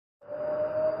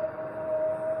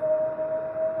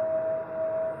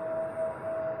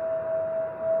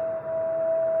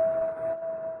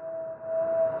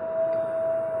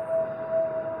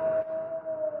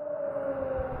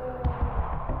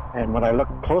And when I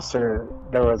looked closer,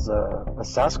 there was a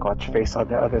Sasquatch face on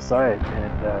the other side,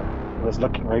 and it was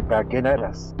looking right back in at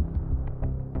us.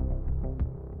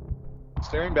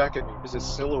 Staring back at me is a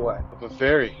silhouette of a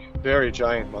very, very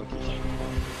giant monkey.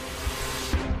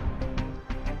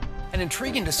 An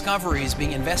intriguing discovery is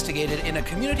being investigated in a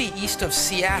community east of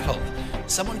Seattle.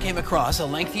 Someone came across a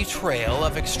lengthy trail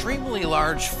of extremely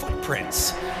large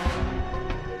footprints.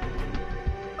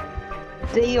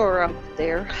 They are up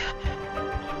there.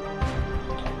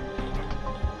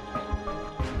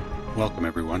 Welcome,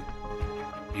 everyone.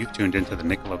 You've tuned into the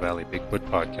Nicola Valley Bigfoot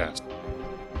Podcast,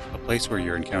 a place where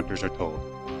your encounters are told.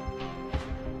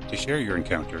 To share your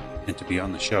encounter and to be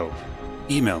on the show,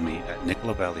 email me at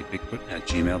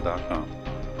nicolavalley.bigfoot@gmail.com.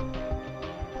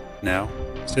 Now,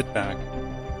 sit back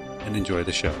and enjoy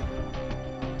the show.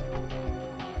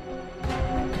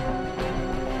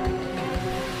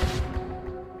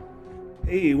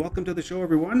 Hey, welcome to the show,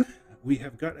 everyone. We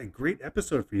have got a great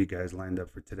episode for you guys lined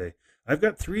up for today. I've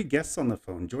got three guests on the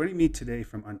phone. Joining me today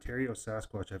from Ontario,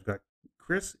 Sasquatch, I've got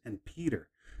Chris and Peter.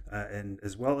 And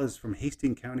as well as from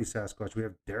Hastings County, Sasquatch, we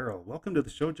have Daryl. Welcome to the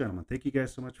show, gentlemen. Thank you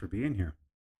guys so much for being here.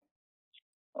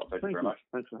 Oh, thank you very much.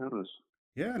 Thanks for having us.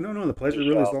 Yeah, no, the pleasure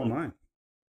really is all mine.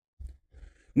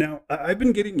 Now, I've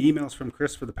been getting emails from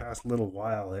Chris for the past little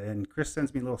while, and Chris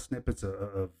sends me little snippets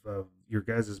of your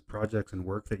guys' projects and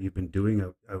work that you've been doing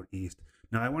out east.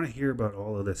 Now, I want to hear about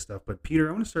all of this stuff, but Peter,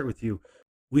 I want to start with you.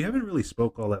 We haven't really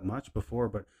spoke all that much before,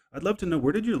 but I'd love to know,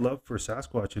 where did your love for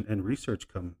Sasquatch and research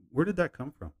come? Where did that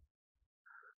come from?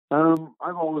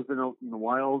 I've always been out in the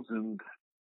wilds, and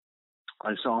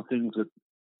I saw things that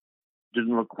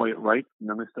didn't look quite right, and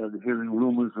then I started hearing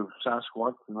rumors of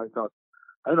Sasquatch, and I'd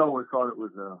always thought it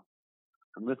was a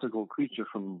mythical creature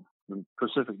from the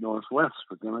Pacific Northwest,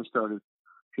 but then I started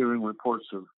hearing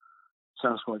reports of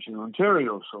Sasquatch in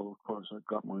Ontario, so of course it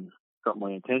got my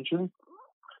attention,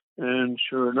 and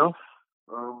sure enough,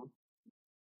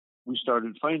 we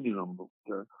started finding them,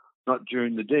 but not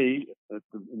during the day,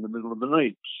 in the middle of the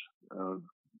night.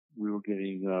 We were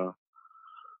getting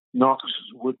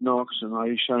wood knocks and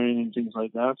eye shine and things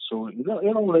like that. So it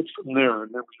all led from there,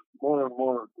 and then more and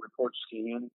more reports came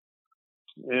in,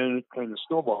 and it kind of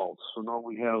snowballed. So now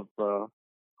we have, I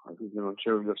think in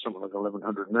Ontario, we have something like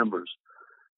 1,100 members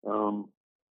all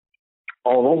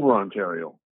over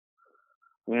Ontario.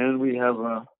 And we have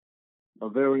a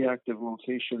very active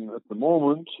location at the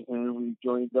moment, and we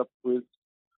joined up with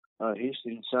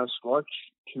Hastings Sasquatch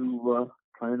to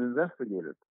try and investigate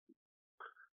it.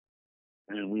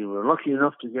 And we were lucky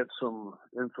enough to get some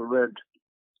infrared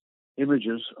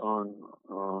images on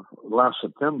last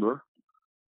September.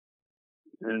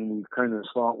 And we kind of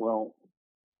thought, well,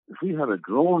 if we had a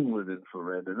drone with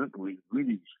infrared in it, we'd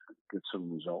really get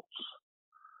some results.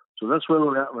 So that's where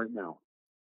we're at right now.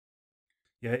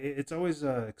 Yeah, it's always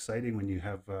exciting when you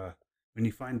have when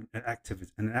you find an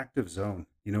active zone.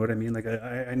 You know what I mean? Like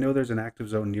I know there's an active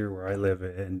zone near where I live,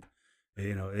 and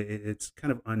you know it's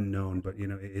kind of unknown, but you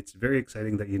know it's very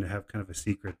exciting that you have kind of a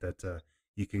secret that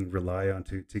you can rely on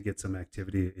to get some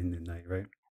activity in the night, right?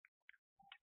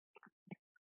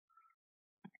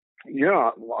 Yeah,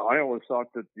 well, I always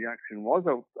thought that the action was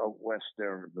out west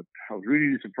there, but I was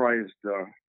really surprised to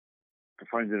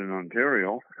find it in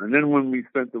Ontario. And then when we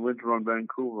spent the winter on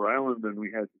Vancouver Island and we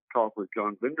had to talk with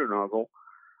John Vindernagel,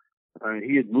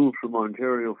 he had moved from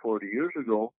Ontario 40 years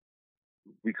ago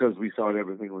because we thought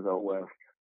everything was out west.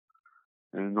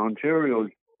 And Ontario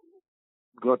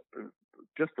got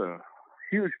just a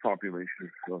huge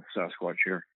population of Sasquatch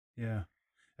here. Yeah,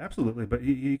 absolutely. But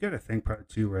you got to think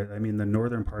too, right? I mean, the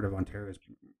northern part of Ontario is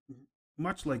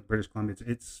much like British Columbia.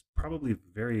 It's probably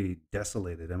very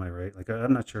desolated. Am I right? Like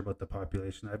I'm not sure about the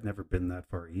population. I've never been that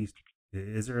far east.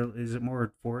 Is it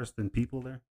more forest than people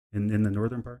there in the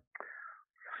northern part?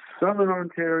 Southern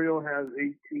Ontario has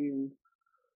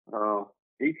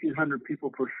 1,800 people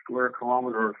per square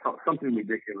kilometer, or something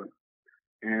ridiculous.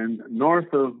 And in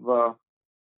northern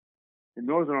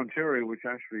Ontario, which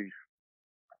actually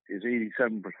is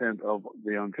 87% of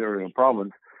the Ontario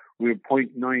province, we have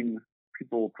 0.9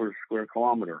 people per square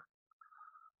kilometer.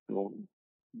 So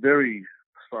very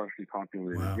sparsely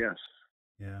populated. Wow. Yes.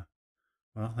 Yeah.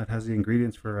 Well, that has the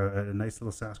ingredients for a nice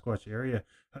little Sasquatch area.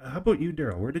 How about you,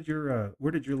 Daryl? Where did your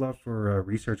love for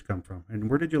research come from, and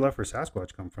where did your love for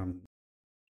Sasquatch come from?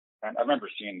 I remember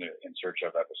seeing the In Search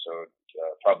of episode,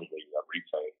 probably a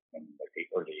replay in the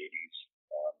early 80s.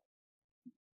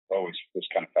 Always was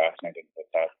kind of fascinated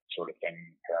with that sort of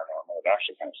thing, paranormal. It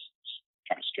actually kind of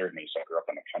scared me. So I grew up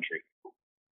in the country,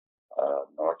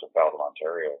 north of Belleville,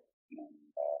 Ontario, in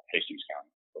Hastings County,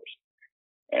 of course.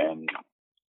 And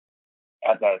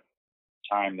at that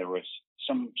time, there was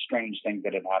some strange strange things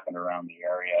that had happened around the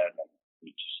area, and then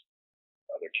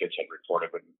other kids had reported,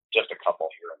 but just a couple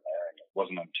here and there. And it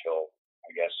wasn't until,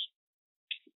 I guess,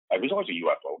 I was always a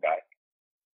UFO guy,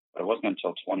 but it wasn't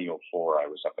until 2004 I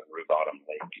was up at Rue Bottom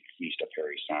Lake, east of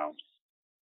Perry Sound,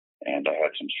 and I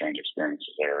had some strange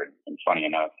experiences there. And funny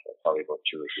enough, probably about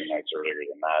 2 or 3 nights earlier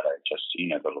than that, I had just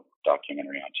seen a little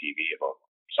documentary on TV about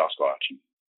Sasquatch and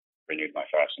renewed my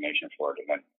fascination for it.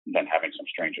 And then having some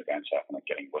strange events happen, like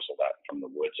getting whistled at from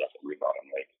the woods up at Rue Bottom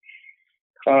Lake,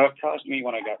 caused me,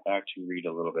 when I got back, to read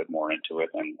a little bit more into it.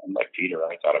 And like Peter,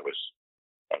 I thought it was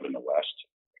up in the West,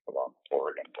 along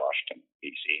Oregon, Washington,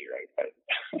 BC, right?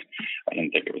 I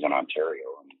didn't think it was in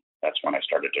Ontario. And that's when I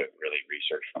started to really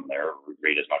research from there,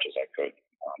 read as much as I could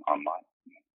online.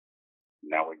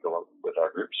 Now we go out with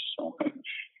our groups, so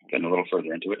getting a little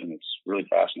further into it, and it's really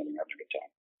fascinating, having a good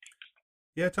time.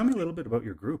 Yeah, tell me a little bit about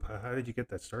your group. How did you get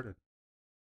that started?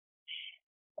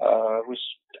 It was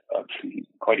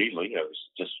quite easily. I was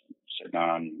just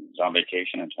on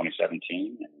vacation in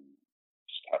 2017, and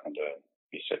just happened to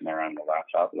be sitting there on the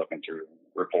laptop looking through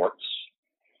reports,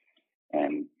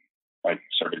 and I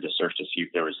started to search to see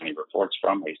if there was any reports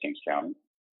from Hastings County,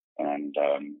 and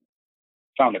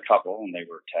found a couple, and they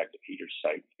were tagged to Peter's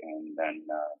site. And then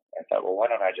I thought, well, why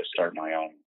don't I just start my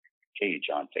own page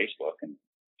on Facebook and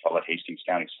call it Hastings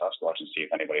County Sasquatch and see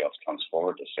if anybody else comes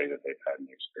forward to say that they've had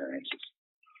any experiences.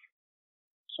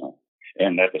 So,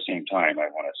 and at the same time, I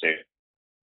want to say,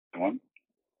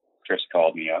 Chris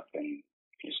called me up and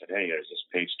he said, "Hey, is this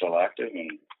page still active?"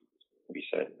 And we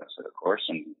said, "I said, of course."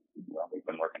 And well, we've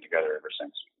been working together ever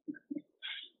since.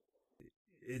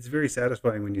 It's very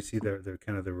satisfying when you see the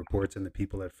kind of the reports and the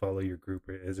people that follow your group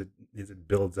as it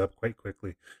builds up quite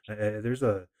quickly. There's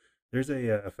a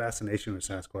fascination with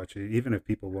Sasquatch. Even if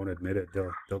people won't admit it,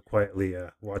 they'll quietly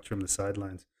watch from the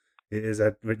sidelines. Is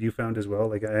that what you found as well?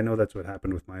 Like, I know that's what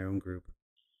happened with my own group.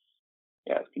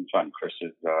 Yeah, it's been fun. Chris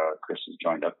has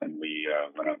joined up, and we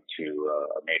went out to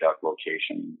a Madoc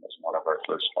location as one of our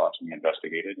first spots we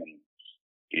investigated, and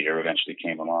Peter eventually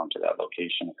came along to that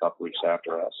location a couple weeks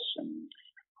after us, and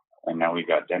now we've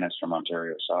got Dennis from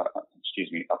Upper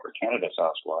Canada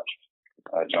Sasquatch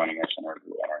joining us in our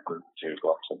group to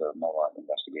go up to the Moloch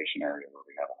investigation area where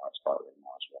we have a hotspot right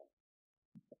now as well.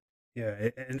 Yeah,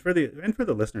 and for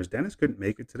the listeners, Dennis couldn't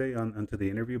make it today onto the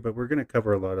interview, but we're going to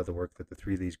cover a lot of the work that the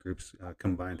three of these groups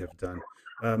combined have done.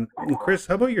 Chris,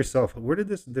 how about yourself? Where did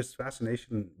this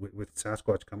fascination with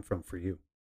Sasquatch come from for you?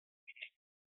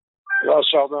 Well,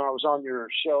 Sheldon, I was on your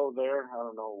show there, I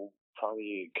don't know,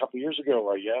 probably a couple of years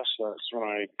ago, I guess. That's when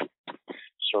I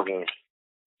sort of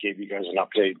gave you guys an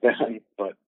update then.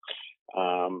 But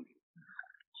I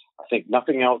think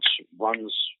nothing else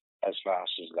runs as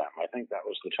fast as them. I think that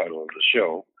was the title of the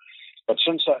show. But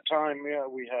since that time, yeah,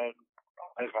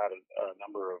 I've had a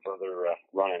number of other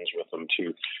run-ins with them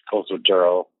too, both with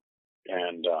Daryl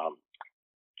and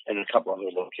a couple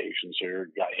other locations here.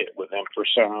 Got hit with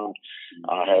infrasound.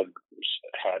 I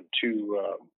had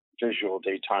two visual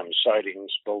daytime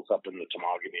sightings, both up in the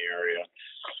Temagami area.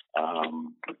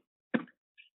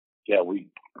 Yeah, we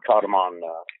caught them on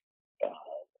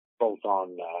both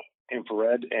on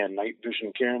infrared and night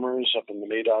vision cameras up in the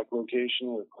Madoc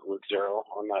location with Daryl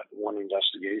on that one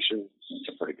investigation. It's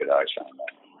a pretty good eye shot.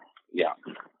 Yeah.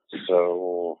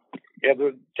 So, yeah,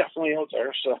 they're definitely out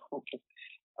there. So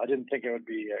I didn't think I would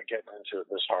be getting into it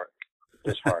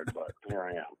this hard, but here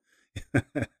I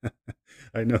am.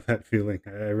 I know that feeling.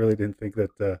 I really didn't think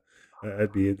that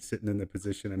I'd be sitting in the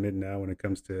position I'm in now when it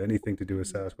comes to anything to do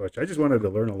with Sasquatch. I just wanted to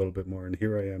learn a little bit more, and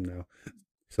here I am now.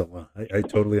 So I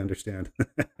totally understand.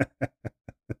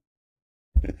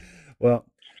 Well,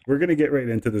 we're going to get right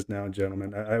into this now,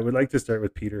 gentlemen. I would like to start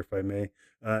with Peter, if I may.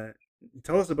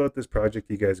 Tell us about this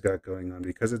project you guys got going on,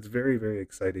 because it's very, very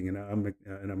exciting, and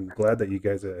I'm glad that you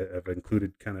guys have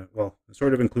included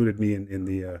sort of included me in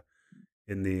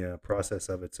the process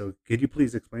of it. So, could you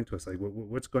please explain to us, like,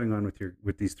 what's going on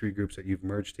with these three groups that you've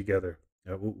merged together?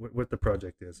 What the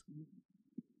project is?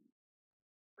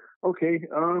 Okay.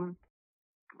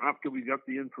 After we got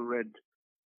the infrared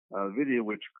video,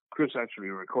 which Chris actually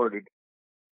recorded,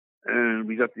 and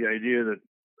we got the idea that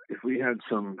if we had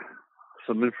some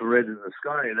infrared in the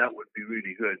sky, that would be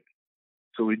really good.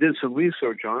 So we did some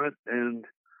research on it, and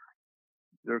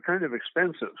they're kind of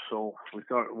expensive. So we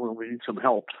thought, well, we need some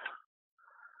help.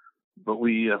 But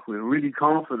we're really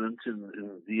confident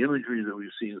in the imagery that we've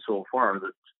seen so far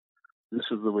that this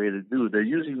is the way to do. They're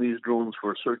using these drones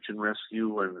for search and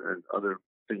rescue and other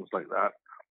things like that.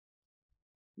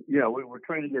 Yeah, we're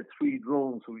trying to get 3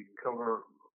 drones so we can cover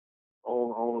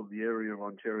all of the area of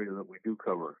Ontario that we do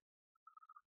cover.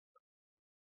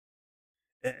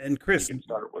 And You Chris, can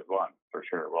start with one for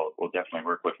sure. We'll definitely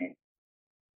work with him.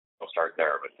 We'll start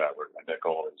there, but the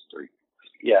goal is 3.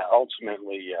 Yeah,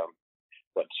 ultimately,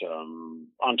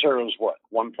 Ontario's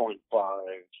 1.5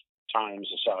 times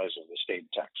the size of the state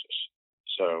of Texas.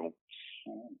 So,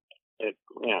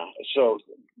 so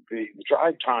the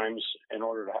drive times, in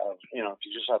order to have, if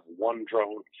you just have one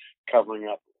drone covering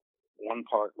up one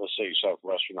part, let's say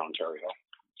southwestern Ontario,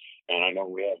 and I know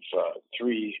we have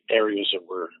 3 areas that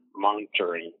we're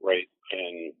monitoring right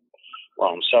in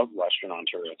southwestern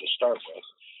Ontario to start with.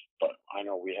 But I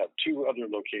know we have 2 other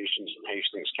locations in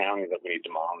Hastings County that we need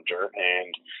to monitor,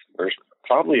 and there's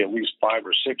probably at least 5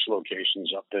 or 6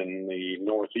 locations up in the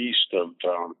northeast of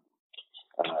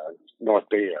North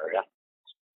Bay area.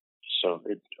 So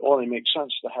it only makes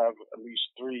sense to have at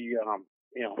least 3,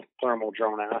 thermal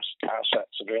drone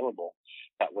assets available.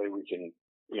 That way we can,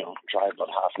 drive about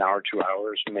half an hour, 2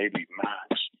 hours, maybe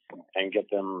max, and get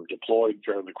them deployed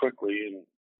fairly quickly. And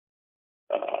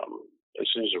as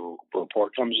soon as a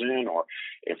report comes in, or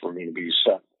if we're going to be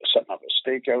setting up a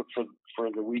stakeout for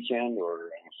the weekend or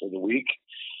for the week,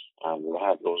 we'll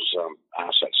have those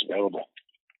assets available.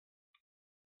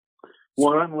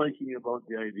 What I'm liking about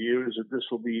the idea is that this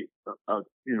will be, 200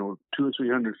 or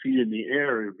 300 feet in the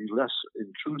air. It'll be less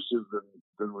intrusive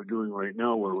than we're doing right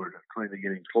now, where we're trying to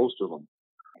get close to them,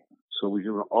 so we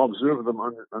can observe them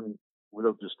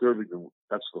without disturbing them.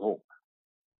 That's the hope.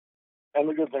 And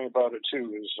the good thing about it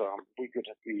too is we could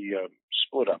be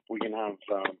split up. We can have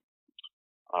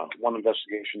one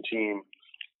investigation team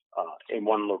in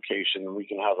one location, and we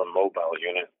can have a mobile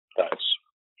unit that's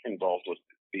involved with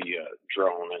the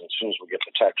drone. And as soon as we get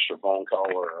the text or phone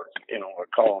call or a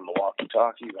call on the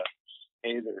walkie-talkie that,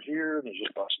 hey, they're here, they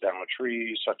just bust down a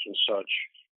tree, such and such,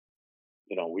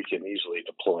 we can easily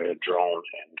deploy a drone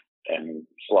and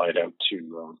fly it out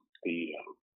to the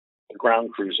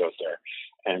ground crews out there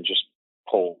and just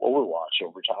pull Overwatch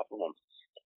over top of them.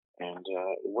 And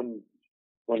it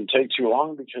wouldn't take too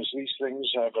long, because these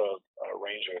things have a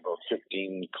range of about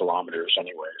 15 kilometers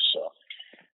anyway. So.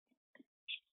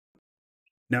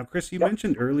 now, Chris, you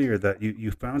mentioned earlier that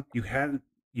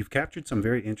you've captured some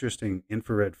very interesting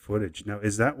infrared footage. Now,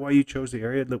 is that why you chose the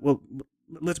area? Well,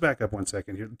 let's back up one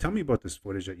second here. Tell me about this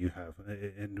footage that you have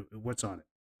and what's on it.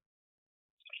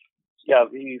 Yeah,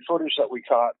 the footage that we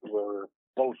caught were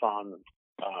both on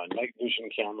night vision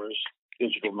cameras,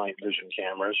 digital night vision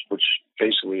cameras, which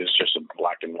basically is just a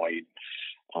black and white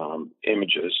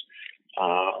images.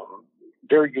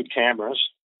 Very good cameras.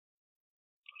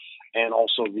 And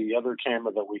also the other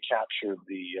camera that we captured,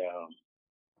 the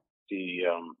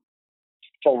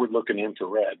forward-looking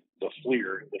infrared, the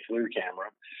FLIR camera.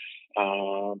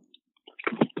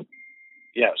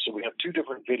 So we have 2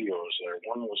 different videos there.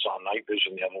 One was on night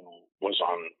vision, the other one was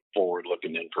on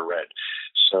forward-looking infrared.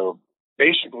 So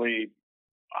basically,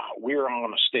 we're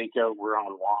on a stakeout, we're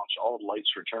on watch, all the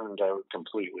lights were turned out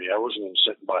completely. I wasn't even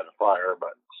sitting by the fire,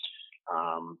 but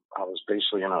I was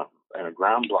basically in a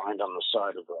ground blind on the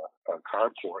side of a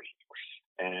carport,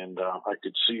 and I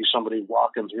could see somebody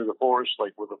walking through the forest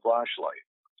like with a flashlight.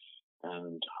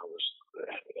 And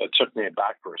it took me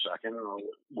aback for a second.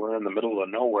 We're in the middle of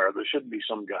nowhere. There should be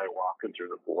some guy walking through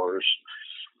the forest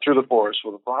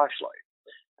with a flashlight.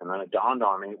 And then it dawned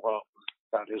on me, well,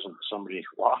 that isn't somebody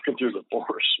walking through the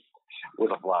forest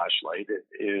with a flashlight. It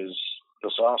is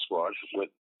the Sasquatch with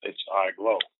its eye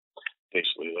glow,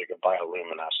 basically like a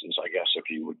bioluminescence, I guess, if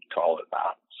you would call it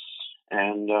that.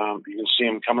 And you can see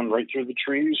him coming right through the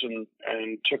trees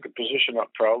and took a position up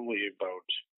probably about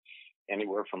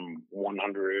anywhere from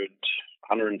 100,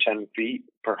 110 feet,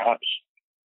 perhaps.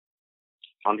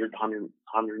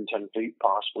 110 feet,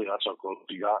 possibly. That's how close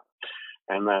he got.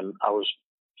 And then I was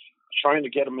trying to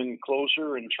get him in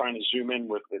closer and trying to zoom in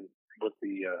with the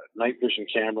night vision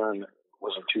camera, and it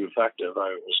wasn't too effective.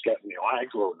 I was getting the eye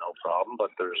glow, no problem,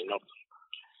 but there's enough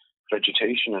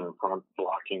vegetation in front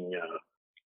blocking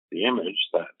the image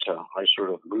that I sort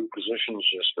of moved positions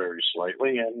just very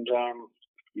slightly and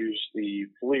used the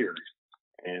FLIR.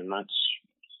 And that's,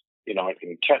 I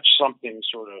can catch something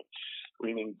sort of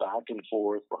leaning back and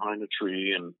forth behind a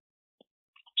tree. And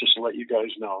just to let you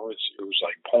guys know, it was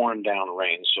like pouring down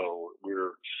rain. So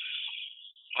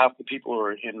half the people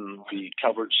are in the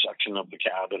covered section of the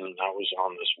cabin, and I was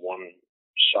on this one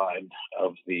side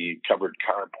of the covered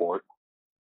carport.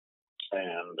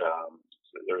 And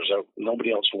there's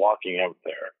nobody else walking out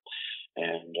there.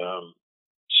 And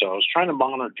so I was trying to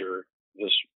monitor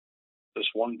this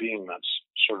one being that's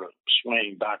sort of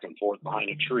swaying back and forth behind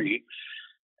a tree.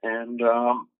 And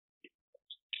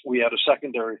we had a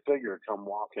secondary figure come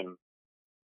walking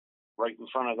right in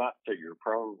front of that figure,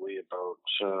 probably about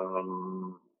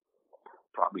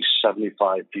probably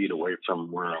 75 feet away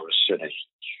from where I was sitting.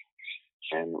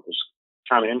 And it was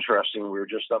kind of interesting. We were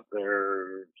just up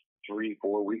there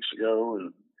 3-4 weeks ago,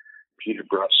 and Peter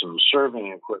brought some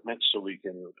surveying equipment so we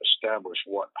can establish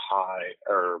what height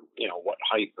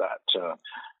that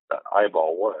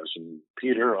eyeball was. And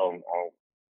Peter, I'll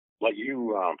let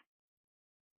you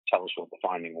tell us what the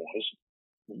finding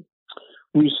was.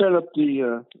 We set up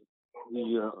the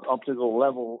optical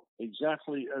level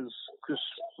exactly as Chris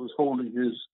was holding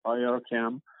his IR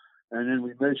cam, and then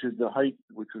we measured the height,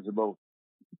 which was about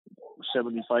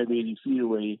 75, 80 feet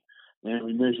away, and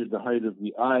we measured the height of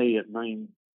the eye at 9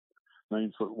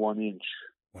 foot 1 inch.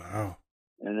 Wow.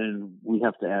 And then we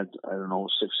have to add,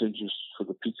 6 inches for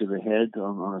the peak of the head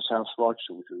on a Sasquatch,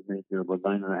 which would make it about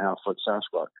 9.5 foot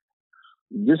Sasquatch.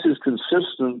 This is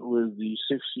consistent with the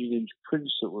 16-inch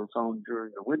prints that were found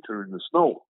during the winter in the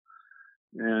snow.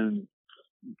 And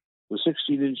the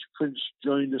 16-inch prints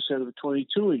joined a set of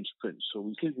 22-inch prints. So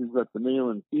we think we've got the male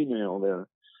and female there.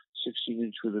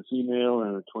 16-inch with a female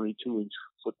and a 22-inch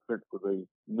footprint with a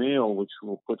male, which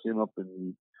will put him up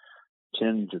in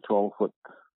 10 to 12 foot,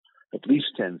 at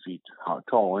least 10 feet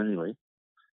tall anyway.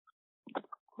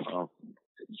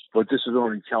 But this is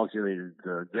only calculated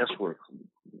guesswork.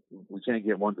 We can't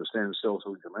get one to stand still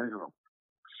so we can measure them.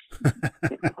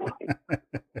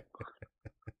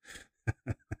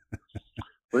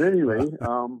 But anyway,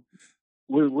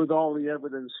 with all the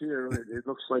evidence here, it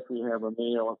looks like we have a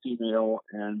male, a female,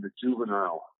 and a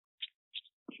juvenile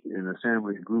in a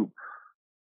family group,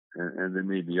 and there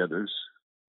may be others.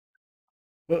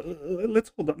 Well,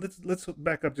 let's hold on. Let's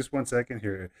back up just 1 second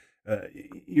here.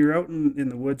 You're out in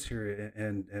the woods here,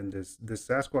 and this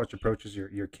Sasquatch approaches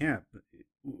your camp.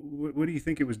 What do you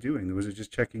think it was doing? Was it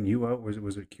just checking you out?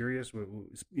 Was it curious?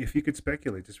 If you could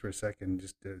speculate just for a second,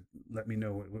 just to let me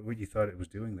know what you thought it was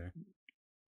doing there.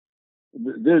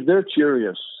 They're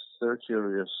curious. They're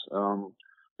curious.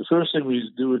 The first thing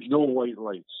we do is no white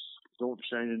lights. Don't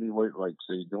shine any white lights.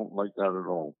 They don't like that at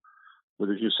all. But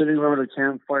if you're sitting around a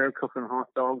campfire cooking hot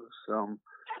dogs,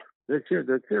 they're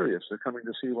curious. They're coming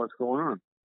to see what's going on,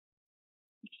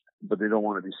 but they don't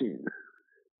want to be seen.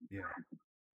 Yeah.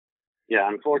 Yeah,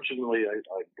 unfortunately,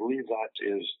 I believe that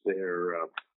is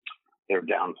their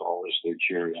downfall, is their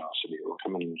curiosity. They'll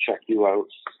come in and check you out,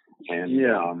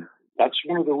 and that's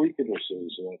one of the weaknesses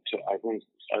that I think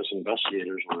as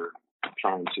investigators we're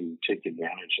trying to take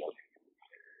advantage of.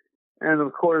 And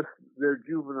of course, their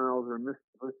juveniles are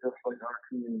mischievous, just like our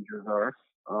teenagers are.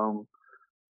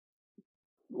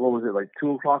 What was it, like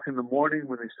 2 o'clock in the morning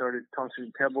when they started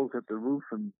tossing pebbles at the roof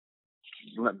and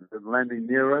landing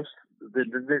near us? They're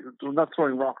not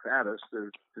throwing rocks at us.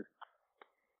 They're just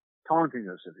taunting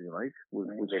us, if you like, with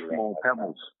small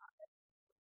pebbles.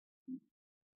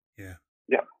 Yeah.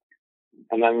 Yeah.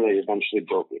 And then they eventually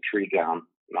broke the tree down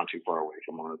not too far away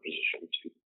from our position,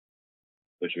 too.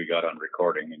 Which we got on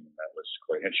recording, and that was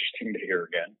quite interesting to hear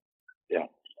again. Yeah.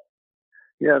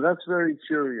 Yeah, that's very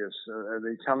curious. Are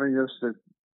they telling us that,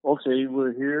 okay,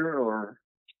 we're here, or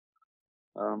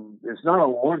it's not a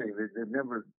warning.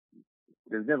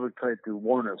 They've never tried to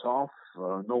warn us off.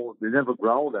 No, they never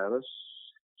growled at us.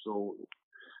 So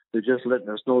they're just letting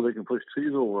us know they can push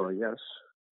trees over, I guess.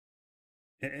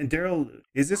 And Daryl,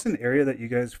 is this an area that you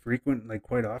guys frequent like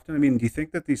quite often? I mean, do you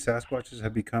think that these Sasquatches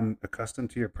have become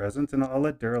accustomed to your presence? And I'll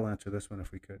let Daryl answer this one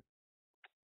if we could.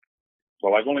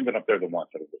 Well, I've only been up there the once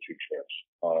out of the 2 trips,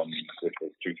 which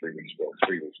was 3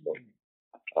 weeks ago.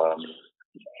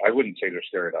 I wouldn't say they're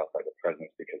scared off by the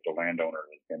presence because the landowner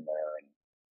has been there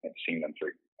and seen them for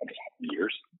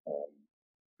years.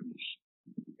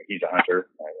 He's a hunter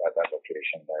at that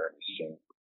location there, and he's seen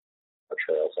the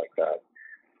trails like that.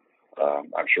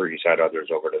 I'm sure he's had others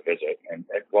over to visit, and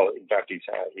well, in fact, he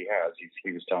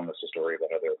was telling us a story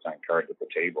about how they were playing cards at the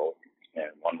table,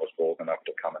 and one was bold enough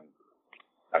to come and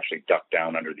actually duck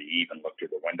down under the eave and look through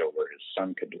the window where his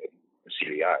son could see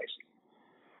the eyes.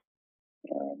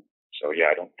 So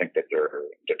yeah, I don't think that they're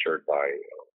deterred by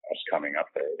us coming up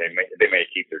there. They may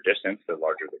keep their distance the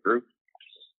larger the group.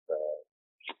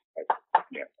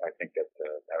 I think that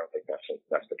I don't think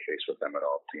that's the case with them at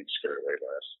all, being scared away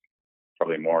by us.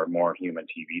 Probably more human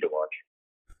TV to watch.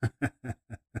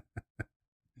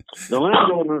 The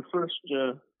landowner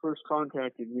first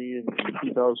contacted me in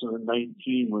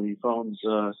 2019 when he found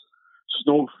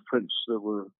snow prints that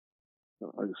were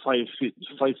a 5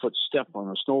 foot step on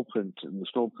a snow print, and the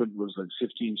snow print was like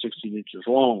 15, 16 inches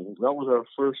long. That was our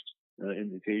first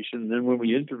indication. And then when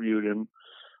we interviewed him,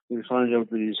 we found out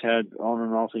that he's had on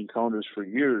and off encounters for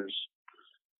years.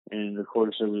 And of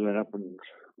course, then we went up and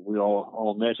we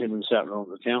all met him and sat around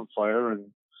the campfire,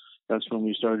 and that's when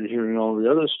we started hearing all the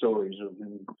other stories of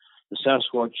him the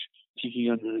Sasquatch peeking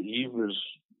under the eave, as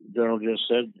Daryl just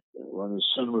said. When his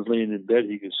son was laying in bed,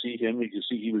 he could see him. He could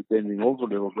see he was bending over a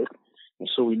little bit. And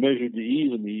so we measured the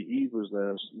eave, and the eave was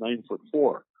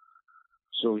 9'4".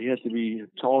 So he had to be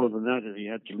taller than that, and he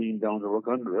had to lean down to look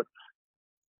under it.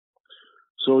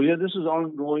 So yeah, this is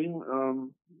ongoing.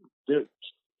 The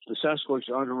Sasquatch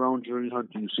aren't around during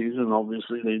hunting season.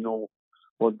 Obviously, they know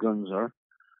what guns are,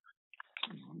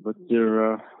 but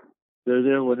they're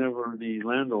there whenever the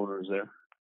landowner is there.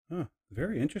 Huh.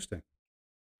 Very interesting.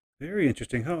 Very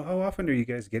interesting. How often are you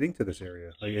guys getting to this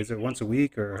area? Like, is it once a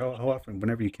week, or how often?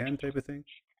 Whenever you can, type of thing.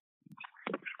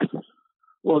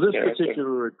 Well, this particular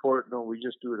report, no, we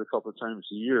just do it a couple of times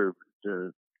a year.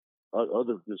 But,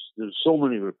 there's so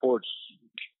many reports.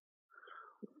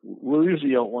 We're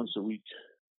usually out once a week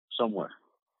somewhere.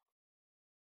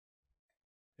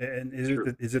 And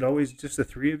is it always just the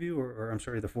three of you, or I'm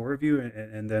sorry, the four of you,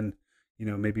 and then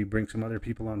maybe bring some other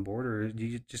people on board, or do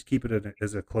you just keep it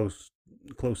as a close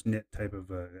knit type of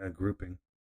a grouping?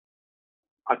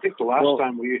 I think the last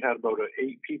time we had about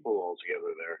 8 people all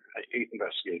together there, 8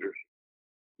 investigators.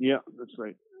 Yeah, that's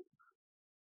right.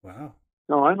 Wow.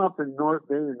 No, I'm up in North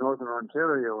Bay in Northern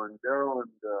Ontario, and Daryl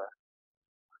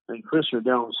and Chris are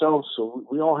down south, so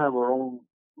we all have our own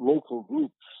local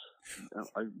groups.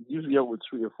 I'm usually out with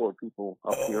 3 or 4 people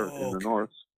up here in the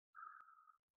north.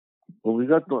 Well,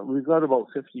 we've got about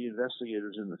 50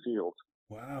 investigators in the field.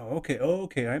 Wow.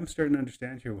 Okay. I'm starting to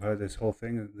understand here how this whole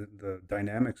thing, the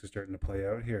dynamics, is starting to play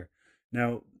out here.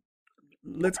 Now,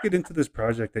 let's get into this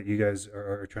project that you guys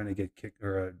are trying to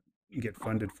get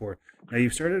funded for. Now,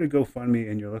 you've started a GoFundMe,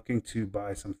 and you're looking to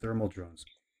buy some thermal drones.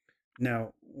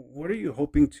 Now, what are you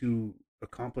hoping to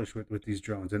accomplish with these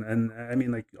drones? And I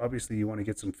mean, like, obviously you want to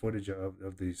get some footage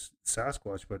of these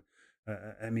Sasquatch, but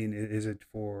I mean, is it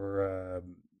for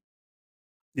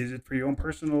your own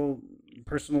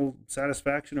personal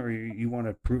satisfaction, or you want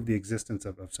to prove the existence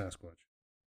of Sasquatch?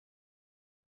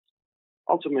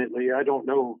 Ultimately, I don't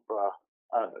know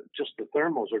if just the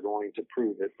thermals are going to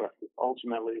prove it, but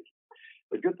ultimately,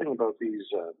 the good thing about these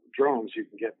drones, you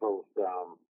can get both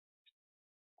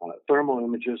thermal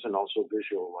images and also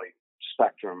visual light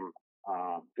spectrum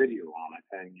video on it,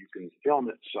 and you can film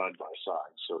it side by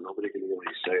side, so nobody can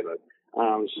really say that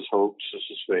this is hoax, this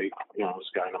is fake,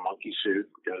 this guy in a monkey suit,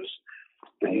 because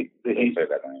the heat, the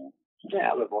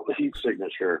heat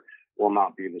signature will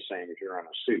not be the same if you're in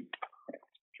a suit.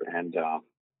 And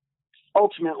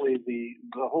ultimately,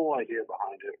 the whole idea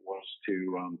behind it was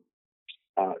to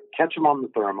catch them on the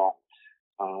thermal,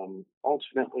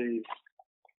 ultimately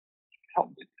help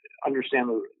understand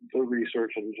the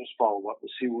research and just follow up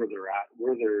and see where they're at,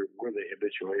 where they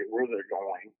habituate, where they're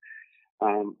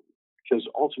going. Because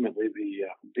ultimately,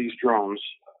 these drones,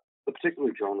 the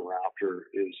particular drone we're after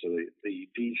is the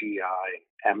DJI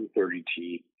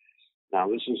M30T. Now,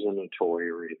 this isn't a toy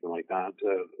or anything like that.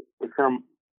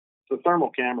 The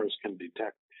thermal cameras can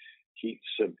detect heat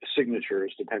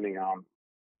signatures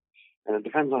and it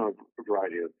depends on a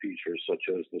variety of features, such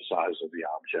as the size of the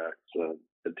object,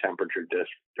 the temperature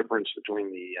difference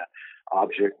between the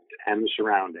object and the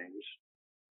surroundings.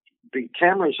 The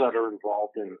cameras that are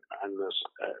involved in this,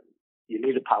 you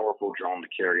need a powerful drone to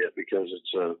carry it, because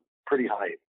it's a pretty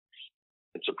high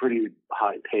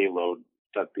payload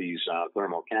that these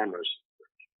thermal cameras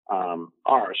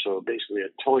are. So basically, a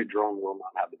toy drone will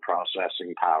not have the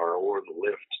processing power or the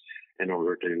lift in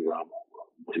order to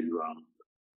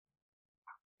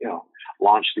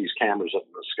launch these cameras up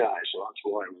in the sky. So that's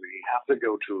why we have to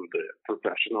go to the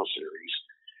professional series.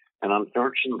 And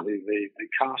unfortunately, they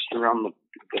cost around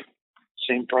the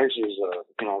same price as a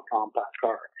compact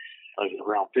car, like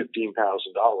around $15,000,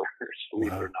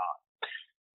 believe it or not.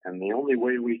 And the only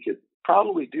way we could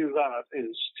probably do that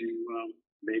is to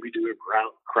maybe do a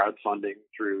crowdfunding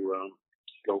through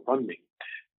GoFundMe.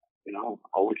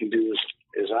 All we can do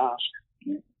is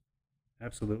ask.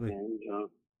 Absolutely. And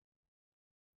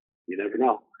you never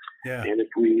know. Yeah. And if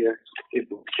we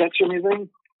catch anything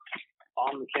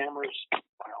on the cameras,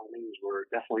 by all means, we're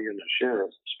definitely going to share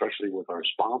it, especially with our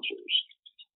sponsors.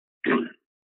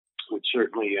 We'd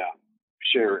certainly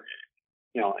share,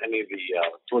 any of the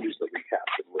footage that we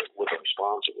captured with our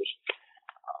sponsors.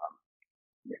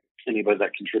 Anybody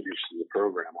that contributes to the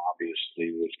program,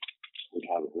 obviously, would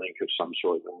have a link of some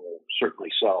sort that we'll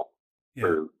certainly sell.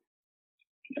 Yeah.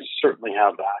 Certainly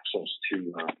have access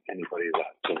to anybody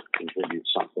that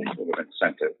contributes something. With an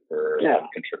incentive for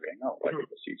contributing. Oh, I get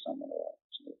to see some of that.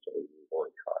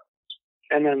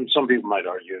 And then some people might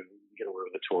argue, get rid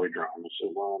of the toy drone. I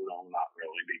said, well, no, not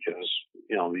really, because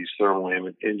these thermal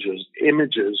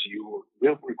images you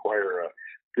will require a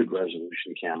good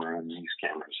resolution camera, and these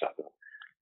cameras have a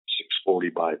 640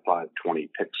 by 520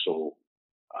 pixel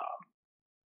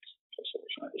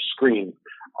screen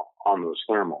on those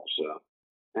thermals.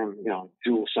 And,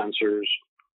 dual sensors,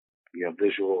 you have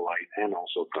visual light and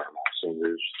also thermal. So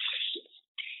you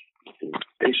can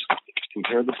basically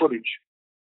compare the footage.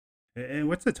 And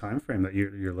what's the time frame that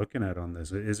you're looking at on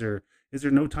this? Is there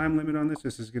no time limit on this?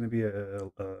 This is going to be a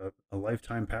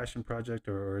lifetime passion project,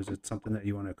 or is it something that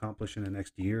you want to accomplish in the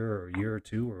next year or a year or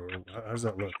two, or how does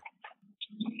that look?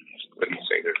 Wouldn't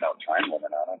say there's no time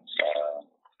limit on it.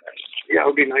 Yeah, it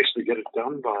would be nice to get it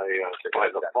done by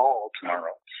the fall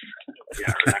tomorrow.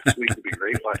 Yeah, or next week would be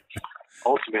great. But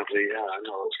ultimately, I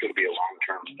know it's going to be a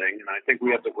long-term thing, and I think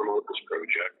we have to promote this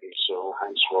project. And so,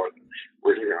 henceforth,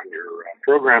 we're here on your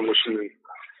program listening.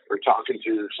 We're talking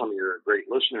to some of your great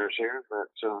listeners here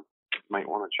that might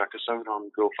want to check us out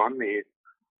on GoFundMe,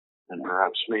 and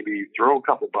perhaps maybe throw a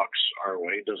couple bucks our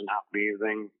way. It doesn't have to be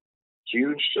anything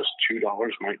huge; just $2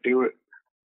 might do it.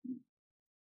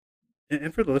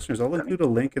 And for the listeners, I'll include a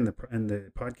link in the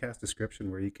podcast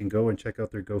description where you can go and check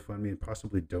out their GoFundMe and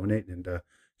possibly donate and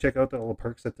check out all the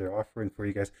perks that they're offering for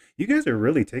you guys. You guys are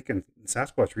really taking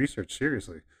Sasquatch research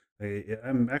seriously.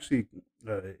 I'm actually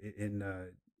I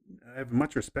have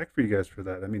much respect for you guys for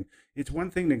that. I mean, it's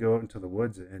one thing to go out into the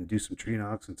woods and do some tree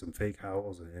knocks and some fake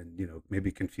howls and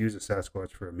maybe confuse a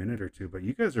Sasquatch for a minute or two, but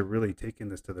you guys are really taking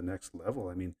this to the next level.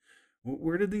 I mean,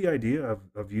 where did the idea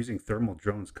of using thermal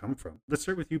drones come from? Let's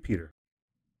start with you, Peter.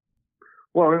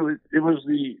 Well, it was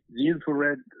the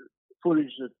infrared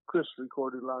footage that Chris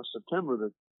recorded last September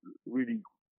that really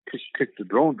kicked the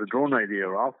drone idea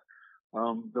off.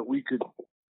 That we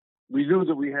knew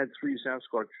that we had three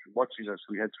Sasquatch watching us.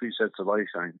 We had three sets of eye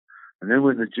sign. And then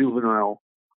when the juvenile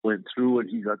went through and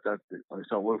he got that, I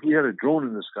thought, well, if we had a drone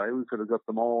in the sky, we could have got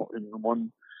them all in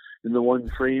the one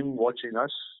frame watching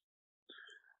us.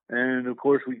 And of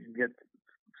course, we can get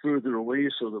further away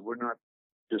so that we're not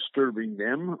disturbing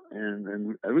them,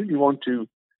 and I really want to.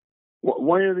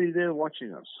 Why are they there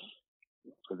watching us?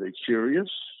 Are they curious?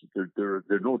 They're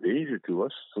no danger to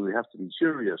us, so they have to be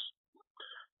curious.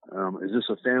 Is this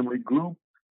a family group?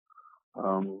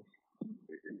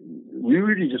 We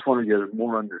really just want to get a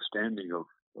more understanding of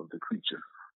the creature.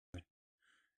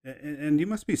 And you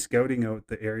must be scouting out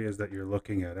the areas that you're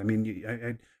looking at. I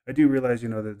mean, I do realize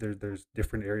that there's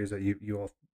different areas that you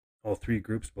all three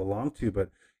groups belong to,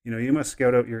 but you must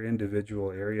scout out your individual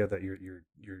area that you're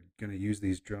going to use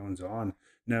these drones on.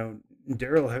 Now,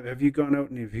 Daryl, have you gone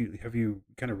out and have you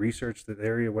kind of researched the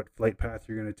area, what flight path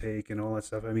you're going to take and all that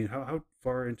stuff? I mean, how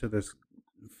far into this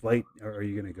flight are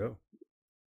you going to go?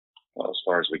 Well, as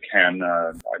far as we can,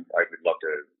 I would love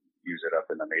to use it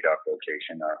up in the Madoc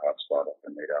location, our hotspot up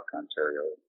in Madoc, Ontario.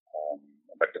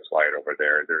 I'd like to fly it over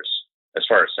there. As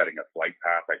far as setting a flight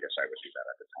path, I guess I would do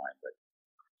that at the time, but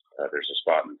there's a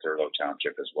spot in Thurlow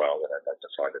Township as well that I'd like to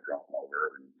fly the drone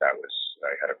over, and I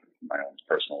had my own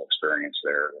personal experience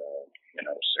there in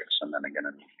 06 and then again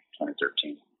in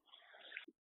 2013.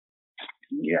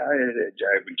 Yeah, I would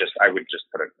just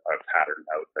put a pattern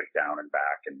out like down and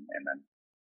back and then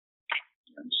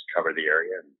just cover the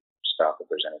area and stop if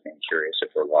there's anything curious if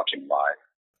we're watching live.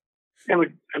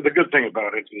 And the good thing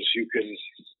about it is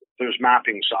there's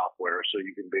mapping software, so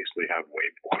you can basically have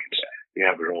waypoints. You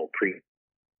have it all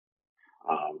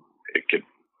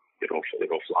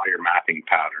it'll fly your mapping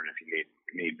pattern if you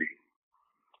need be.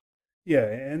 Yeah,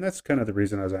 and that's kind of the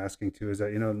reason I was asking too, is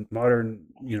that modern,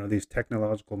 these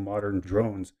technological modern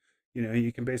drones,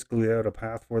 you can basically lay out a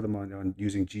path for them on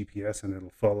using GPS, and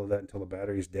it'll follow that until the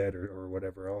battery's dead or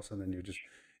whatever else, and then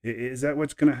is that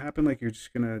what's going to happen? Like you're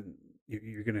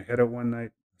gonna head out one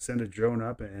night, send a drone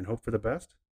up, and hope for the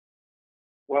best?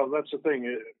 Well, that's the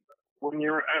thing. When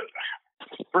you're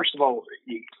first of all,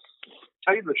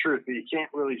 tell you the truth, you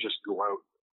can't really just go out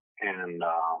and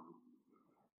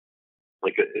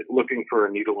looking for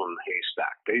a needle in the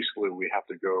haystack. Basically, we have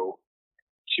to go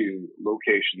to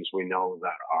locations we know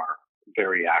that are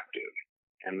very active,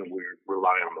 and we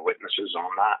rely on the witnesses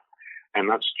on that. And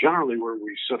that's generally where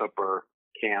we set up our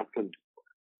camp and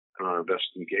our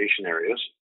investigation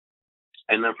areas.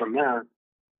 And then from there,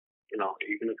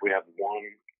 even if we have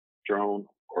one drone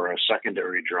or a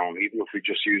secondary drone, even if we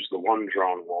just use the one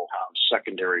drone, we'll have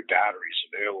secondary batteries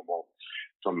available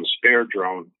from the spare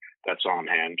drone that's on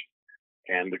hand.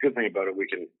 And the good thing about it, we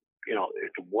can,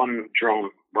 if one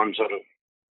drone runs out of,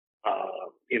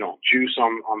 juice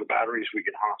on the batteries, we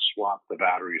can hot swap the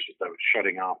batteries without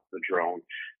shutting off the drone,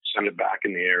 send it back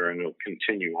in the air, and it'll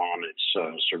continue on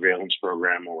its surveillance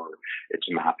program or its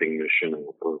mapping mission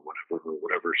or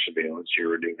whatever surveillance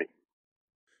you're doing.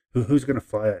 Who's going to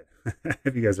fly it?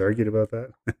 Have you guys argued about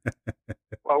that?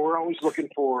 Well, we're always looking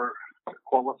for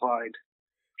qualified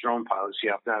drone pilots,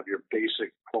 you have to have your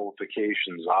basic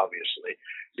qualifications, obviously.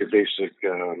 Your basic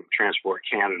Transport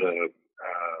Canada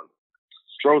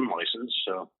drone license.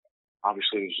 So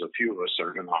obviously there's a few of us that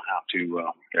are going to have to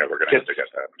we're going to have to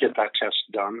get that test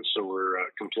done, so we're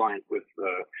compliant with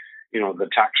the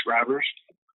tax grabbers.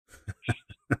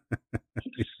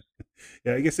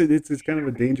 Yeah, I guess it's kind of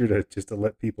a danger to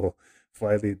let people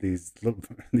fly these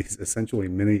essentially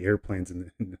mini airplanes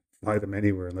and fly them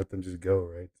anywhere and let them just go,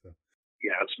 right? So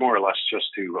yeah, it's more or less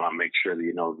just to make sure that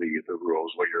you know the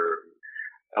rules, what you're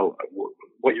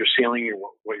ceiling, and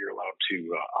what you're allowed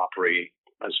to operate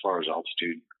as far as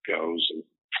altitude goes, and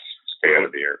stay out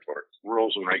of the airport.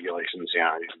 Rules and regulations.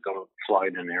 Yeah, you don't fly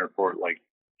in an airport like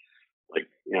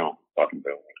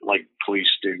like police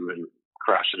do and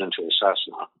crash it into a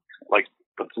Cessna, like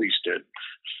the police did.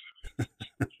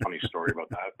 Funny story about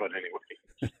that, but anyway.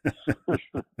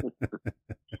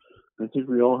 I think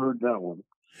we all heard that one.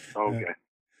 Okay.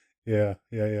 Yeah.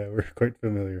 We're quite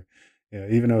familiar. Yeah,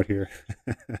 even out here.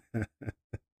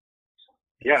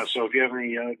 Yeah, so if you have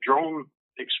any drone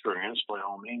experience, by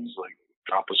all means,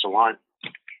 drop us a line.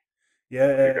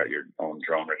 Yeah. You got your own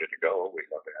drone ready to go. We'd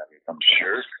love to have you come.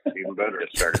 Sure, even better.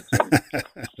 Get started soon.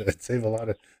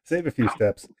 That'd save a few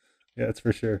steps. Yeah, that's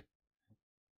for sure.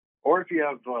 Or if you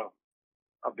have $1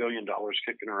 billion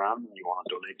kicking around and you want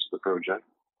to donate to the project,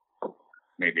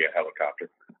 maybe a helicopter.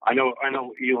 I know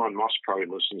Elon Musk probably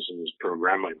listens to this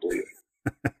program, I believe.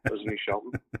 Doesn't he,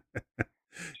 Shelton?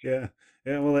 Yeah.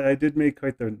 Well, I did make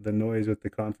quite the noise with the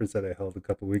conference that I held a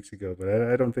couple of weeks ago, but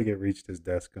I don't think it reached his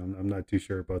desk. I'm not too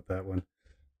sure about that one.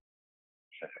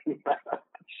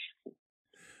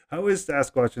 How is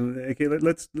Sasquatching? Okay,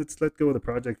 let's let go of the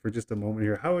project for just a moment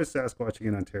here. How is Sasquatching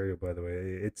in Ontario, by the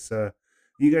way? It's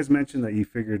you guys mentioned that you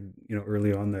figured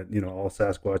early on that all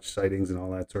Sasquatch sightings and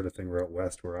all that sort of thing were out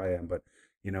west where I am, but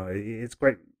it's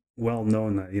quite well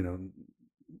known that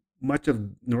much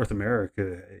of North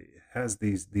America has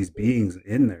these beings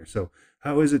in there. So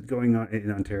how is it going on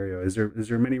in Ontario? Is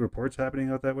there many reports happening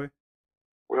out that way?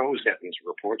 We're always getting these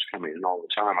reports coming in all the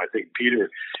time. I think Peter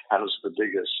has the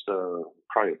biggest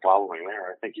probably following there.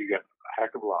 I think you get a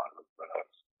heck of a lot of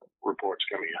reports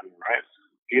coming in, right,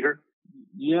 Peter?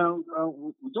 Yeah,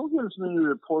 we don't get as many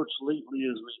reports lately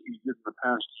as we did in the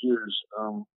past years.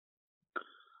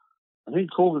 I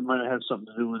think COVID might have had something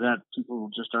to do with that. People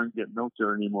just aren't getting out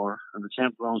there anymore, and the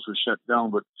campgrounds were shut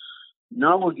down. But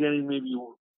now we're getting maybe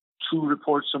 2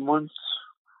 reports a month,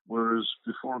 whereas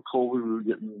before COVID we were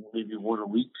getting maybe 1 a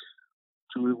week,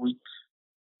 2 a week.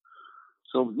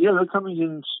 So yeah, they're coming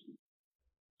in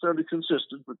fairly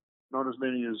consistent, but not as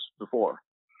many as before.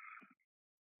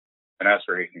 And as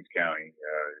for Hastings County,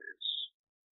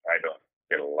 I don't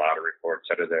get a lot of reports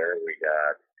out of there. We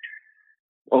got,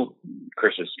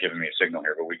 Chris is giving me a signal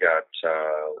here, but we got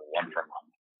 1 per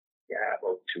month. Yeah,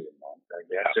 about 2 a month, I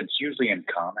guess. It's usually in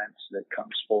comments that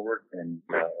comes forward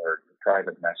or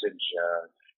private message.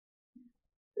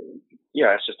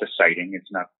 Yeah, it's just a sighting.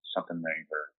 It's not something they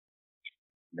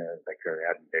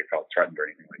felt threatened or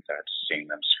anything like that. Seeing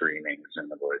them screaming in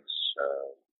the woods,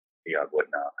 the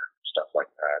wood knock, stuff like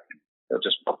that.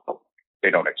 They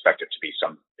don't expect it to be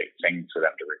some big thing for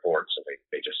them to report, so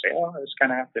they just say, "Oh, this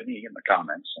kind of happened to me" in the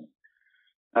comments, and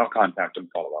I'll contact them,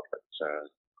 follow up. But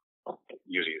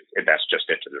usually, that's just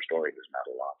it to their story. There's not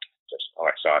a lot. Just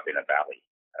I saw it in a valley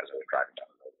as I was driving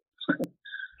down the road.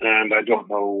 And I don't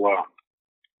know.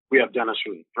 We have Dennis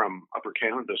from Upper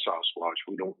Canada Sasquatch.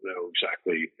 We don't know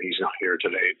exactly. He's not here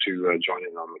today to join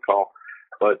in on the call,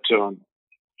 but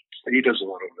he does a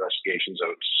lot of investigations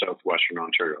out southwestern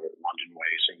Ontario, London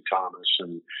Way, St. Thomas,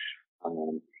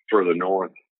 and further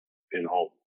north, in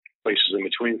all places in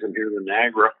between from here to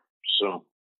Niagara. So,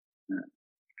 do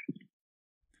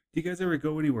you guys ever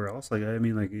go anywhere else? Like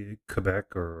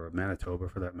Quebec or Manitoba,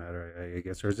 for that matter, I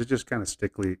guess, or is it just kind of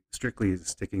strictly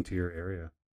sticking to your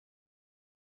area?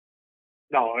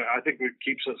 No, I think it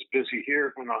keeps us busy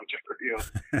here in Ontario.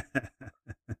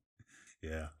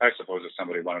 Yeah. I suppose if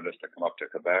somebody wanted us to come up to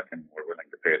Quebec and we're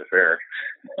willing to pay the fare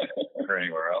or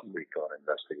anywhere else, we'd go and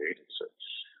investigate it. So,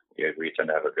 yeah, we tend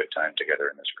to have a good time together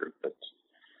in this group. But,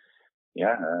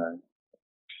 yeah.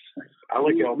 I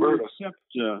like Alberta.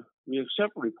 We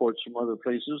accept reports from other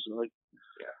places. We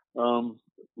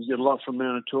get a lot from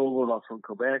Manitoba, a lot from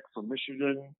Quebec, from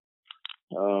Michigan,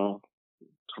 from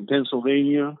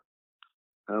Pennsylvania.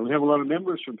 We have a lot of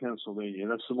members from Pennsylvania.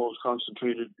 That's the most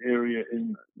concentrated area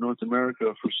in North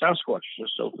America for Sasquatch,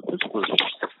 just south of Pittsburgh.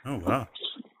 Oh, wow.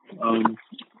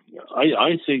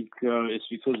 I think it's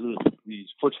because of these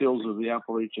foothills of the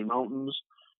Appalachian Mountains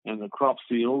and the crop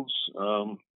fields.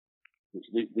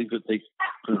 they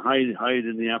can hide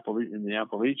in the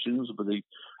Appalachians, but they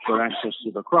got access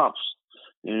to the crops.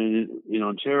 And in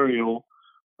Ontario,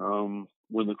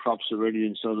 when the crops are ready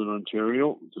in southern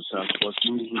Ontario, the Sasquatch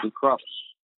moves with the crops.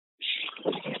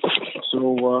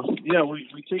 So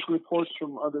we take reports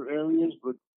from other areas,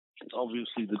 but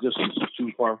obviously the distance is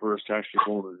too far for us to actually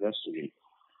go and investigate.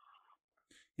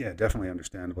 Yeah, definitely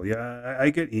understandable. Yeah, I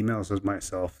get emails as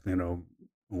myself,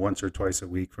 once or twice a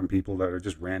week from people that are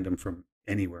just random from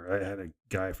anywhere. I had a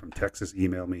guy from Texas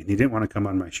email me, and he didn't want to come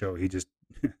on my show. He just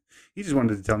he just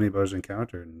wanted to tell me about his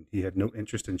encounter, and he had no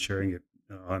interest in sharing it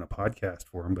on a podcast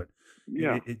for him. But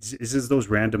yeah, it's just those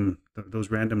random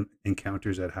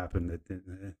encounters that happen that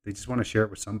they just want to share it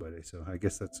with somebody. So I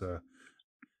guess that's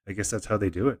how they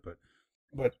do it. But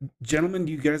gentlemen,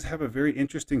 you guys have a very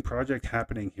interesting project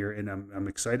happening here, and I'm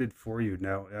excited for you.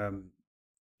 Now,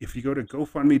 if you go to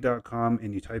GoFundMe.com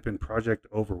and you type in Project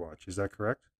Overwatch, is that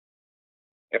correct?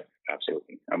 Yep,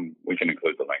 absolutely. We can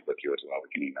include the link with you as well. We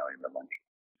can email you the link.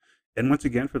 And once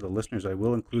again, for the listeners, I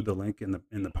will include the link in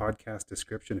the podcast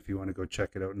description if you want to go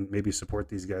check it out and maybe support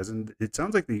these guys. And it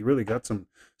sounds like they really got some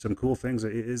cool things.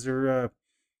 Is there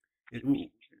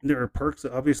there are perks,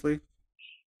 obviously?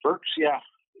 Perks, yeah,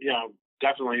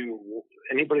 definitely.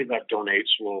 Anybody that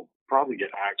donates will probably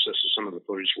get access to some of the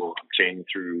footage we'll obtain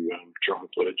through drone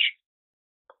footage.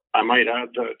 I might add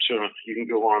that you can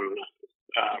go on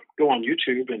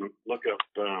YouTube and look up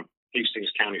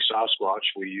Hastings County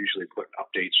Sasquatch. We usually put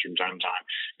updates from time to time.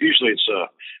 Usually it's a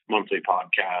monthly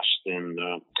podcast, and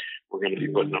we're going to be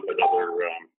putting up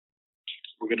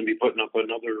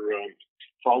another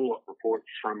follow-up report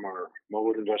from our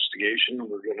mode investigation.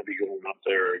 We're going to be going up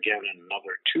there again in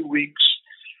another 2 weeks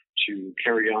to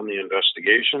carry on the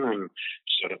investigation and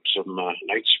set up some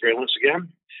night surveillance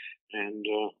again. And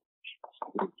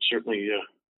certainly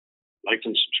like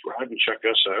and subscribe and check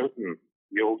us out, and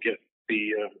you'll get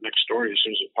the next story as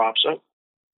soon as it pops up.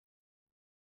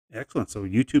 Excellent. So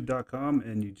youtube.com,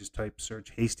 and you just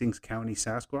search Hastings County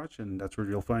Sasquatch, and that's where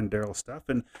you'll find Daryl's stuff.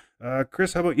 And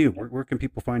Chris, how about you? Where can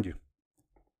people find you?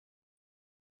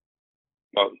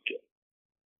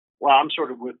 Well, I'm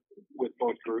sort of with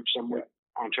both groups. I'm with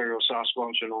Ontario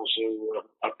Sasquatch and also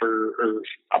Upper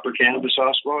Canada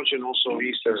Sasquatch and also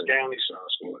Eastern County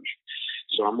Sasquatch.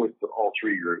 So I'm with all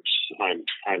three groups. I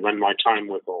lend my time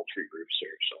with all three groups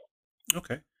here. So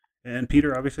okay. And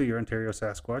Peter, obviously you're Ontario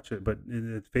Sasquatch, but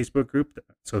in the Facebook group,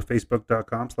 so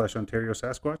facebook.com/Ontario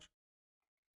Sasquatch.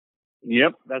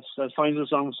 Yep, that finds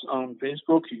us on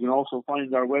Facebook. You can also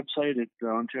find our website at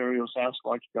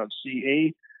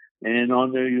ontariosasquatch.ca, and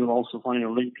on there you'll also find a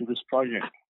link to this project.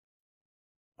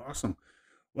 Awesome.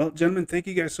 Well, gentlemen, thank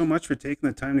you guys so much for taking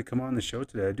the time to come on the show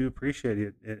today. I do appreciate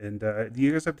it. And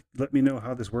you guys have to let me know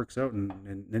how this works out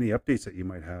and any updates that you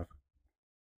might have.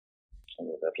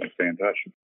 We'll definitely stay in touch.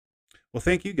 Well,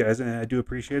 thank you guys, and I do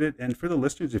appreciate it. And for the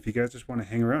listeners, if you guys just want to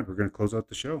hang around, we're going to close out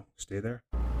the show. Stay there.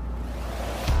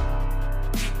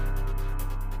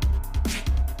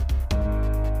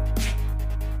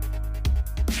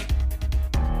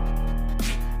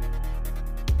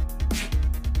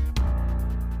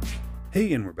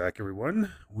 Hey, and we're back,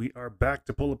 everyone. We are back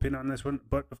to pull a pin on this one,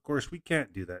 but of course we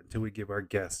can't do that until we give our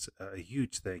guests a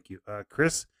huge thank you.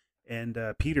 Chris and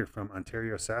Peter from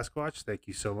Ontario Sasquatch, thank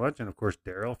you so much. And of course,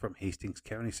 Daryl from Hastings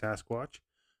County Sasquatch.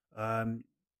 I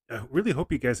really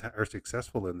hope you guys are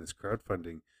successful in this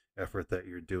crowdfunding effort that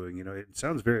you're doing. You know, it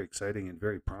sounds very exciting and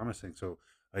very promising. So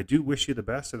I do wish you the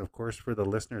best. And of course, for the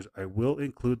listeners, I will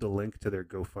include the link to their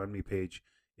GoFundMe page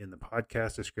in the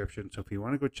podcast description. So if you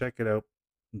want to go check it out,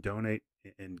 donate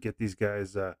and get these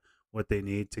guys what they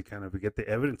need to kind of get the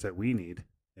evidence that we need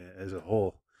as a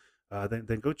whole,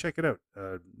 then go check it out.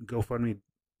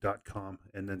 GoFundMe.com,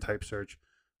 and then type search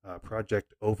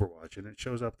Project Overwatch, and it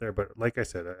shows up there. But like I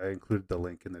said, I included the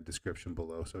link in the description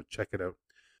below, so check it out.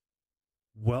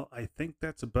 Well, I think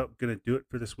that's about going to do it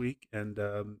for this week. And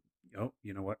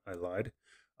you know what? I lied.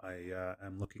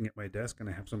 I'm looking at my desk, and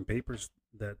I have some papers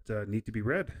that need to be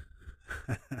read.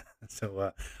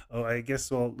 So, I guess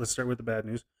let's start with the bad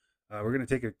news. We're going to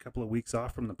take a couple of weeks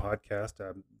off from the podcast.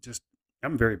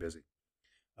 I'm very busy.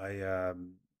 I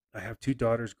have two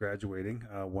daughters graduating.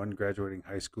 One graduating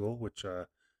high school, which,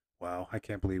 wow, I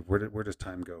can't believe where does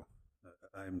time go?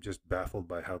 I'm just baffled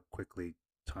by how quickly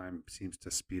time seems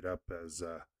to speed up as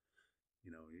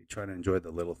you try to enjoy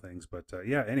the little things. But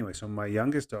yeah, anyway, so my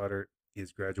youngest daughter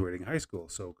is graduating high school.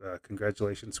 So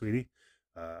congratulations, sweetie.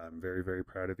 I'm very, very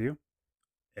proud of you.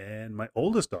 And my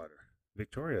oldest daughter,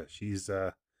 Victoria, she's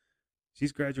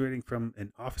graduating from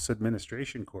an office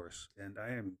administration course, and I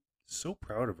am so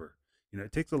proud of her.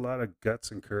 It takes a lot of guts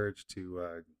and courage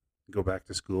to go back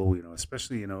to school,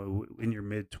 especially, in your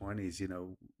mid 20s,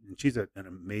 and she's an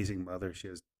amazing mother.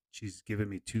 She's given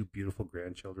me two beautiful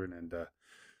grandchildren, and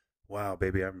wow,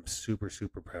 baby, I'm super,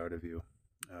 super proud of you.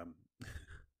 Um,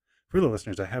 for the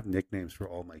listeners, I have nicknames for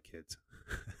all my kids.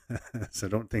 So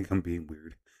don't think I'm being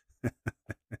weird.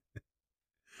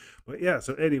 But yeah,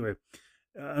 so anyway,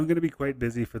 I'm going to be quite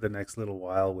busy for the next little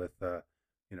while with,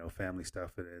 family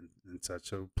stuff and such.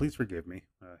 So please forgive me.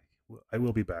 I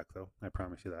will be back, though. I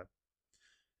promise you that.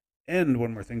 And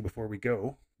one more thing before we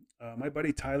go. My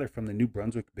buddy Tyler from the New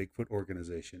Brunswick Bigfoot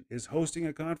Organization is hosting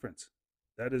a conference.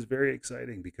 That is very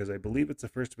exciting because I believe it's the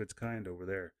first of its kind over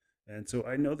there. And so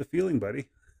I know the feeling, buddy.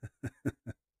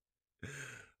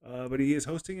 But he is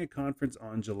hosting a conference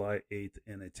on July 8th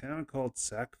in a town called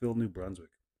Sackville, New Brunswick.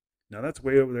 Now that's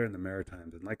way over there in the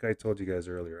Maritimes. And like I told you guys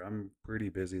earlier, I'm pretty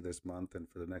busy this month and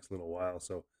for the next little while.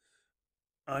 So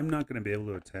I'm not going to be able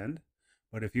to attend.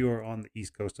 But if you are on the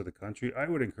east coast of the country, I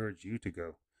would encourage you to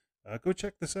go. Go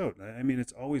check this out. I mean,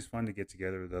 it's always fun to get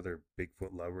together with other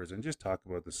Bigfoot lovers and just talk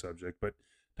about the subject. But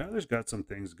Tyler's got some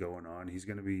things going on. He's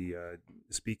going to be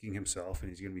speaking himself, and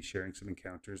he's going to be sharing some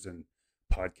encounters and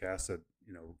podcasts that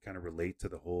kind of relate to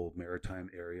the whole maritime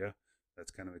area.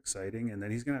 That's kind of exciting. And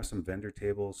then he's going to have some vendor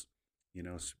tables,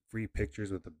 free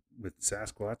pictures with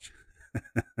Sasquatch.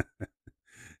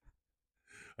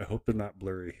 I hope they're not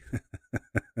blurry.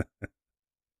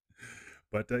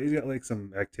 But he's got like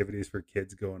some activities for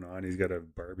kids going on. He's got a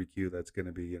barbecue that's going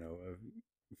to be,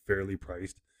 fairly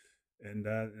priced. And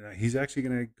he's actually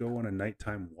going to go on a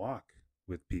nighttime walk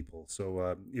with people.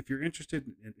 So if you're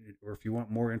interested or if you want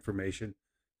more information,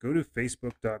 go to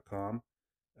facebook.com,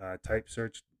 type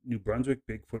search New Brunswick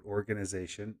Bigfoot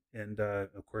Organization. And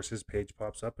of course, his page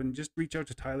pops up, and just reach out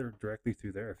to Tyler directly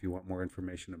through there if you want more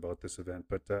information about this event.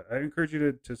 But I encourage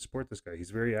you to support this guy.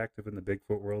 He's very active in the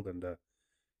Bigfoot world, and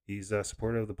he's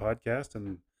supportive of the podcast,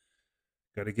 and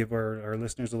got to give our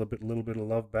listeners a little bit of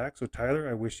love back. So Tyler,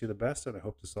 I wish you the best, and I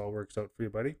hope this all works out for you,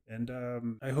 buddy. And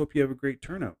I hope you have a great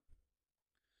turnout.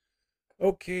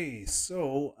 Okay,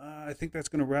 so I think that's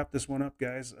going to wrap this one up,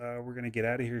 guys. We're going to get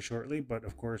out of here shortly, but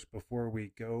of course, before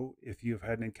we go, if you've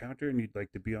had an encounter and you'd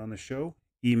like to be on the show,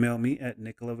 email me at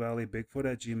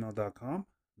nicolavalley.bigfoot@gmail.com.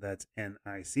 That's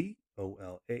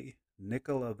NICOLA,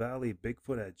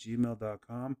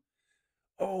 nicolavalley.bigfoot@gmail.com.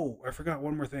 Oh, I forgot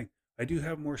one more thing. I do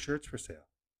have more shirts for sale.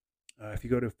 If you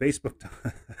go to Facebook,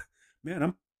 man,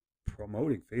 I'm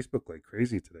promoting Facebook like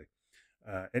crazy today.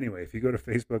 Anyway, if you go to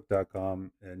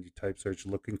facebook.com and you type search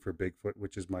looking for Bigfoot,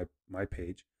 which is my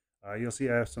page, you'll see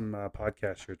I have some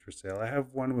podcast shirts for sale. I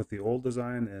have one with the old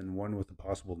design and one with a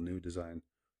possible new design.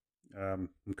 I'm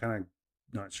kind of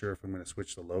not sure if I'm going to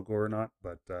switch the logo or not,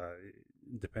 but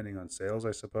depending on sales,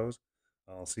 I suppose.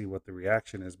 I'll see what the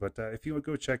reaction is. But if you would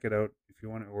go check it out, if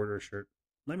you want to order a shirt,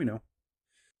 let me know.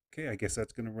 Okay, I guess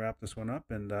that's going to wrap this one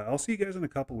up. And I'll see you guys in a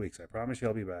couple weeks. I promise you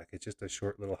I'll be back. It's just a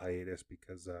short little hiatus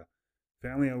because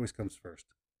family always comes first.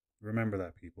 Remember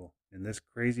that, people. In this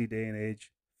crazy day and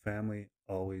age, family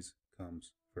always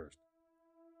comes first.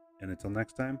 And until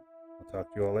next time, I'll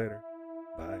talk to you all later.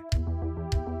 Bye.